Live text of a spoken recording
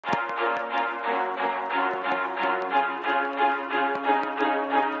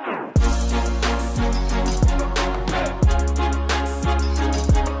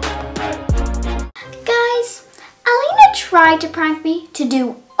tried to prank me to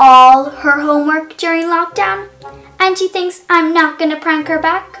do all her homework during lockdown, and she thinks I'm not gonna prank her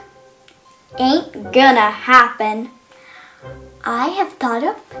back? Ain't gonna happen. I have thought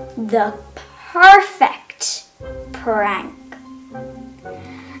up the perfect prank.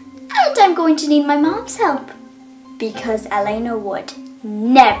 And I'm going to need my mom's help, because Elena would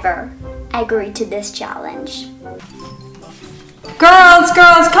never agree to this challenge. Girls,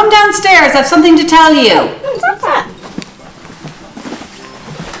 come downstairs. I have something to tell you. What's that?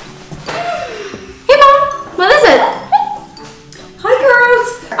 Hey Mom, what is it? Hi girls.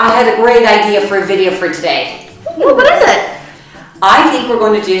 I had a great idea for a video for today. Oh, what is it? I think we're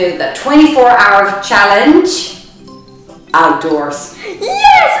going to do the 24-hour challenge outdoors.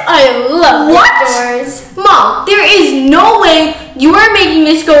 Yes, I love outdoors. Mom, there is no way you are making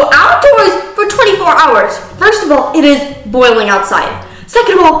us go outdoors for 24 hours. First of all, it is boiling outside.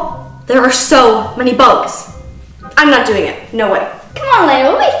 Second of all, there are so many bugs. I'm not doing it. No way. Come on, Elena,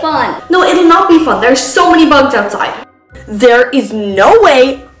 it'll be fun. No, it'll not be fun. There's so many bugs outside. There is no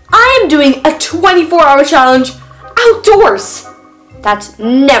way I am doing a 24-hour challenge outdoors. That's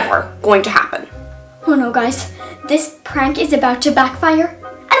never going to happen. Oh no, guys. This prank is about to backfire,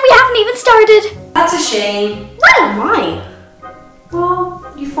 and we haven't even started. That's a shame. Why? Well,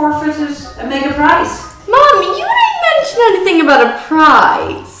 you forfeited a mega prize. Mom, you didn't mention anything about a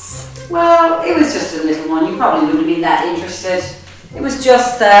prize. Well, it was just a little one. You probably wouldn't have been that interested. It was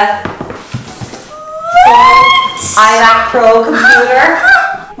just the iMac Pro computer,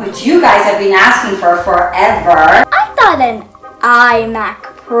 which you guys have been asking for forever. I thought an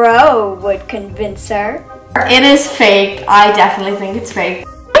iMac Pro would convince her. It is fake. I definitely think it's fake.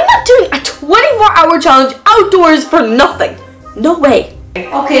 I'm not doing a 24-hour challenge outdoors for nothing. No way.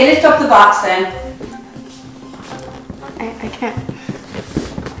 Okay, lift up the box then. I can't.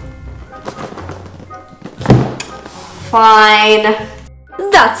 Fine.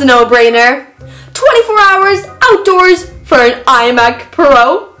 That's a no-brainer. 24 hours outdoors for an iMac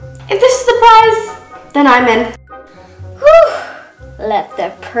Pro. If this is the prize, then I'm in. Whew. Let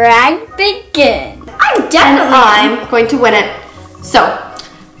the prank begin. I'm going to win it. So,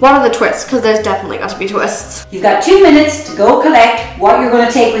 what are the twists? Because there's definitely got to be twists. You've got 2 minutes to go collect what you're going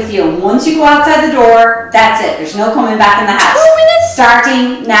to take with you. And once you go outside the door, that's it. There's no coming back in the house. 2 minutes?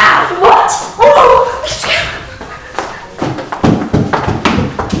 Starting now. What? Oh!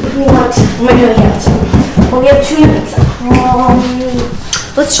 What am I going to get? Well, we have 2 minutes.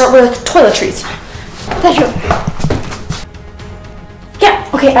 Let's start with toiletries. Bedroom. Yeah,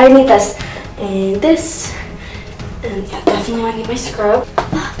 okay, I need this. And this. And yeah, definitely I need my scrub.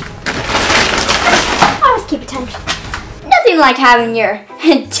 Always keep attention. Nothing like having your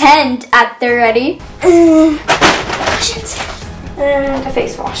tent at the ready. Shit. And a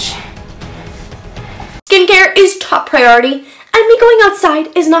face wash. Skincare is top priority, and me going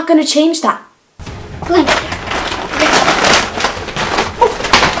outside is not going to change that. Blanket.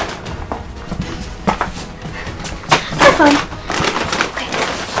 Have fun.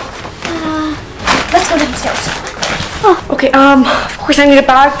 Let's go downstairs. Oh, okay, of course I need a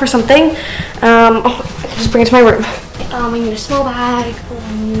bag for something. I can just bring it to my room. I need a small bag.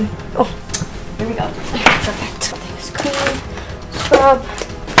 Oh, here we go. Perfect. Everything's clean. Scrub.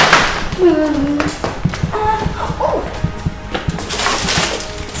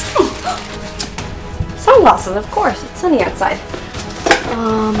 Sunglasses, of course. It's sunny outside.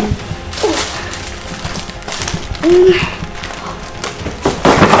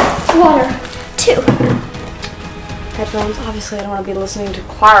 Water. 2. Headphones. Obviously, I don't want to be listening to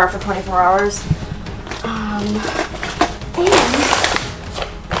Clara for 24 hours. And this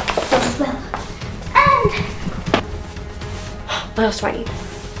as well. And what else do I need?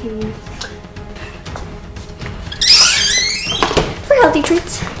 for healthy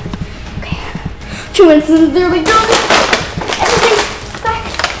treats. Okay. 2 minutes and there we go. Everything's back.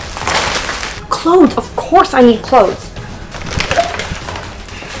 Clothes. Of course, I need clothes.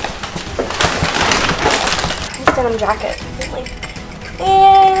 Denim jacket,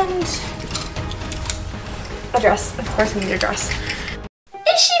 and a dress. Of course, I need a dress.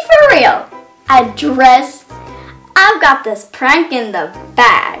 Is she for real? A dress? I've got this prank in the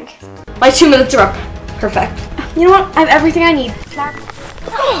bag. My 2 minutes are up. Perfect. You know what? I have everything I need.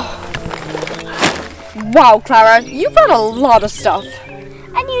 Wow, Clara, you brought a lot of stuff.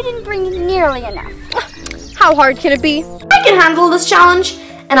 And you didn't bring nearly enough. How hard can it be? I can handle this challenge,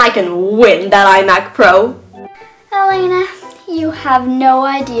 and I can win that iMac Pro. Elena, you have no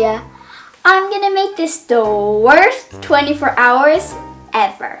idea. I'm gonna make this the worst 24 hours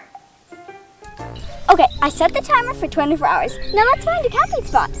ever. Okay, I set the timer for 24 hours. Now let's find a camping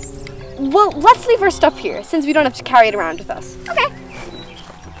spot. Well, let's leave our stuff here since we don't have to carry it around with us. Okay.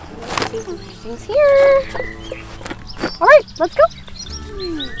 Everything's here. All right, let's go.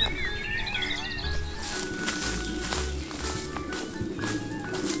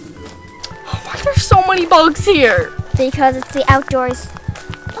 Why are there so many bugs here? Because it's the outdoors.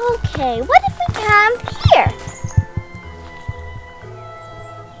 Okay, what if we camp here?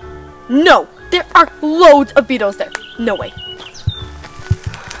 No, there are loads of beetles there. No way.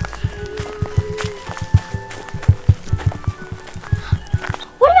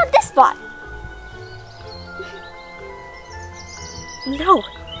 What about this spot? No,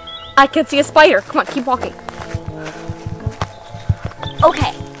 I can see a spider. Come on, keep walking.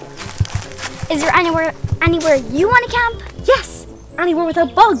 Okay. Is there anywhere you want to camp? Yes, anywhere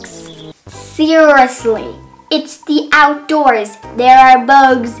without bugs. Seriously, it's the outdoors. There are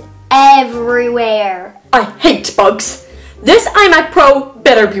bugs everywhere. I hate bugs. This iMac Pro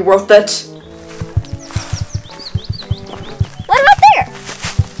better be worth it. What about there?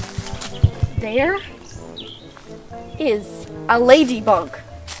 There is a ladybug.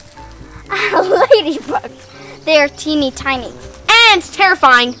 A ladybug. They are teeny tiny. And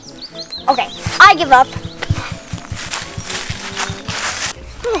terrifying. Okay, I give up.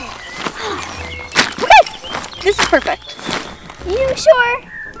 Okay, this is perfect. You sure?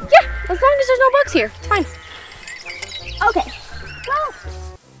 Yeah, as long as there's no bugs here, it's fine. Okay. Well,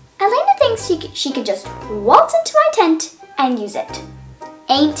 Elena thinks she could just waltz into my tent and use it.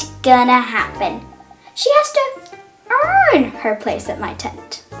 Ain't gonna happen. She has to earn her place at my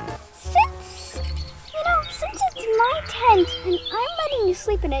tent. Since it's my tent and I'm letting you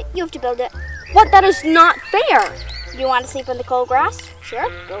sleep in it, you have to build it. What? That is not fair. You want to sleep in the cold grass? Sure,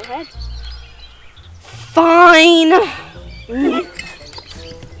 go ahead. Fine. I'm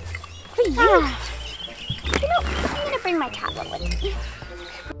gonna bring my tablet with me.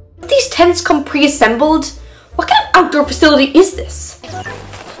 These tents come pre-assembled. What kind of outdoor facility is this?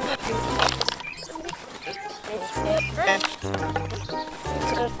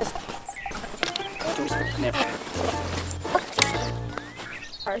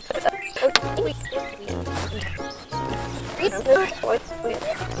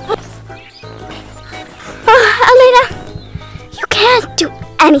 Elena, you can't do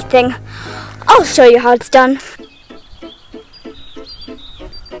anything. I'll show you how it's done.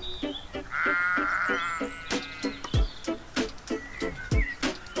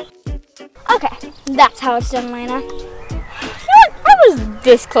 Okay, that's how it's done, Elena. You know what? I was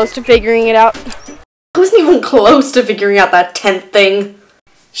this close to figuring it out. I wasn't even close to figuring out that tent thing.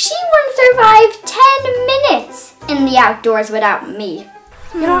 She wouldn't survive 10 minutes in the outdoors without me.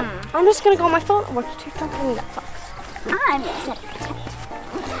 You know what? I'm just gonna go on my phone and watch TikTok and that sucks. I'm gonna set up the tent.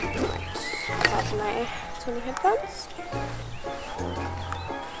 Got my Sony headphones.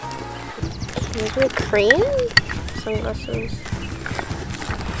 Maybe a cream? Sunglasses.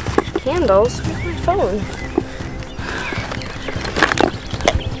 Candles? Where's my phone?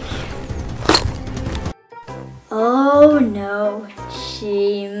 Oh no,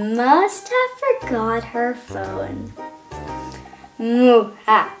 she must have forgot her phone. Moo,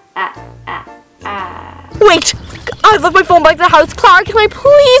 ah, ah, ah, ah. Wait! I left my phone back at the house. Clara, can I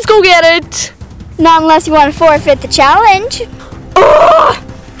please go get it? Not unless you want to forfeit the challenge. Ugh!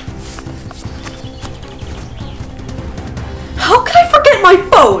 How can I forget my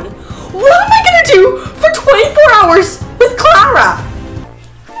phone? What am I gonna do for 24 hours with Clara?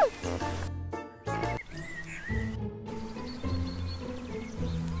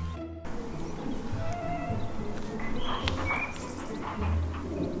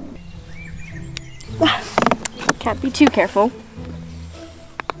 Can't be too careful.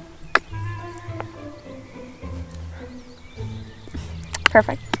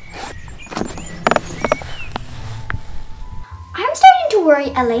 Perfect. I'm starting to worry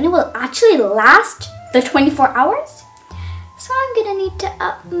Elena will actually last the 24 hours. So I'm gonna need to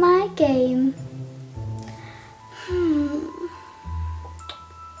up my game.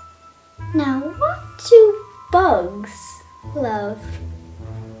 Now what do bugs love?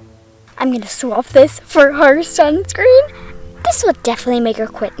 I'm gonna swap this for her sunscreen. This will definitely make her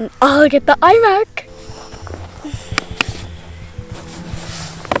quit and I'll get the iMac.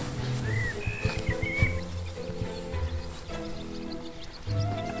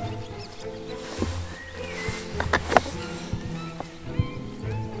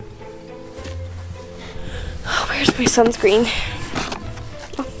 Where's my sunscreen?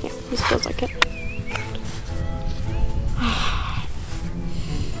 Oh, yeah, this feels like it.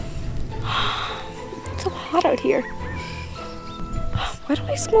 It's so hot out here. Why do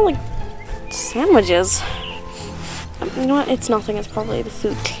I smell like sandwiches? You know what? It's nothing. It's probably the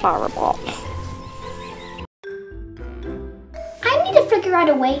food Clara bought. I need to figure out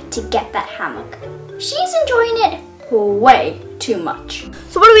a way to get that hammock. She's enjoying it way too much.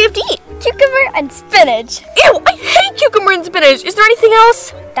 So what do we have to eat? Cucumber and spinach. Ew, I hate cucumber and spinach. Is there anything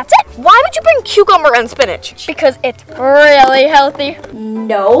else? That's it. Why would you bring cucumber and spinach? Because it's really healthy.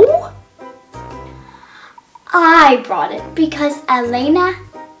 No. I brought it because Elena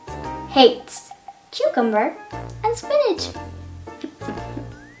hates cucumber and spinach. I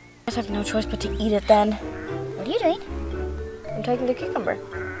guess I have no choice but to eat it then. What are you doing? I'm taking the cucumber.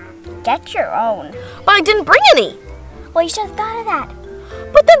 Get your own. But I didn't bring any. Well, you should have thought of that.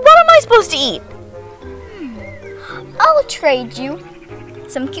 But then what am I supposed to eat? I'll trade you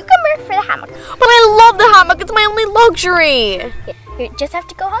some cucumber for the hammock. But I love the hammock. It's my only luxury. You just have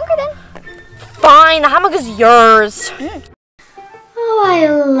to go hungry then. Fine, the hammock is yours. Oh, I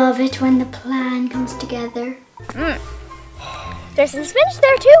love it when the plan comes together. There's some spinach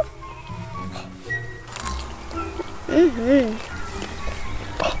there too.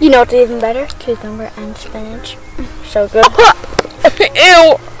 You know what's even better? Cucumber and spinach. So good.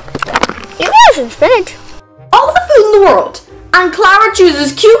 Ew. You can have some spinach. All the food in the world, and Clara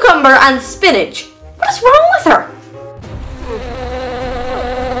chooses cucumber and spinach. What is wrong with her?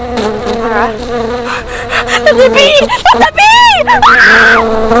 That's a bee! That's a bee!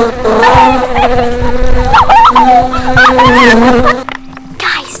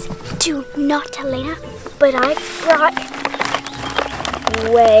 Guys, do not tell Elena, but I brought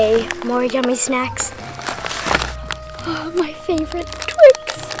way more yummy snacks. Oh, my favorite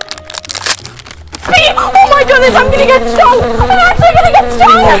Twix. Bee! Oh my goodness, I'm gonna get stung! I'm actually gonna get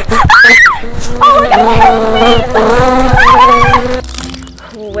stung! Oh my God,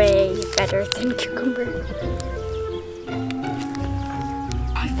 Way better than cucumber.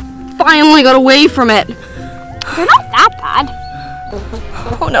 finally got away from it. They're not that bad.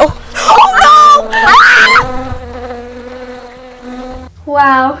 Oh no. Oh no!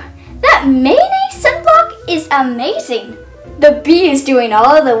 Wow, that mayonnaise sunblock is amazing. The bee is doing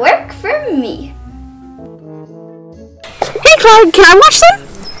all the work for me. Hey Clara, can I watch them?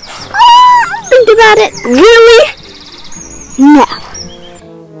 Think about it. Really? No.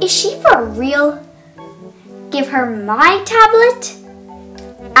 Is she for real? Give her my tablet?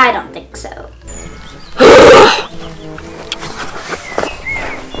 I don't think so.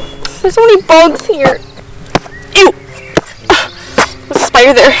 There's so many bugs here. Ew! There's a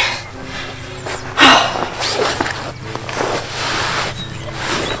spider there.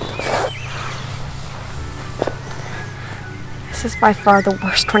 This is by far the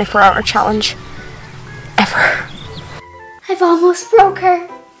worst 24-hour challenge ever. I've almost broke her.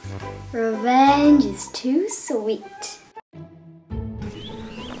 Revenge is too sweet.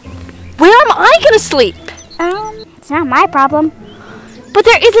 Where am I gonna sleep? It's not my problem. But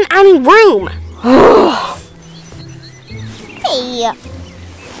there isn't any room. Hey.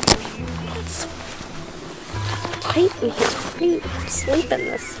 It's tight in here. How do you sleep in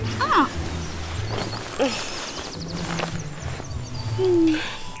this? It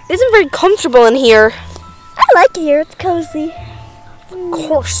isn't very comfortable in here. I like it here. It's cozy. Of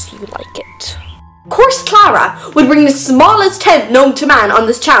course you like it. Of course Clara would bring the smallest tent known to man on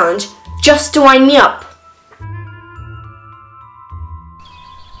this challenge just to wind me up.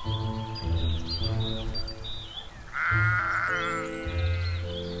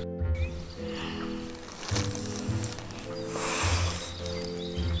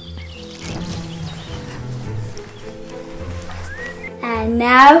 And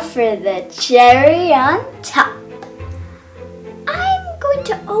now for the cherry on top. I'm going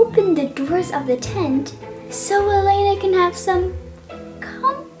to open the doors of the tent so Elena can have some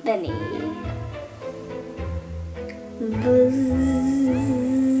company. Buzz.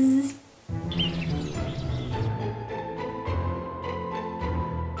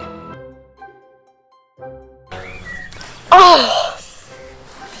 Oh!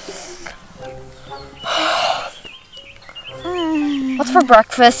 What's for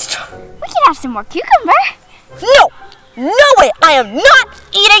breakfast? We can have some more cucumber. No! No way! I am not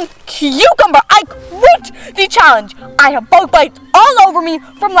eating cucumber! I quit the challenge! I have bug bites all over me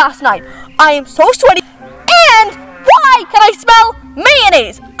from last night. I am so sweaty. And why can I smell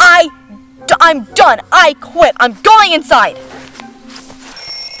mayonnaise? I'm done. I quit. I'm going inside.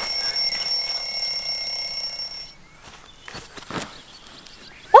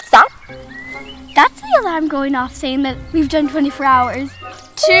 What's that? That's the alarm going off saying that we've done 24 hours.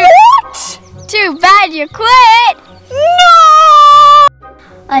 What? Too bad you quit. No!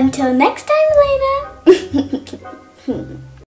 Until next time, Elena.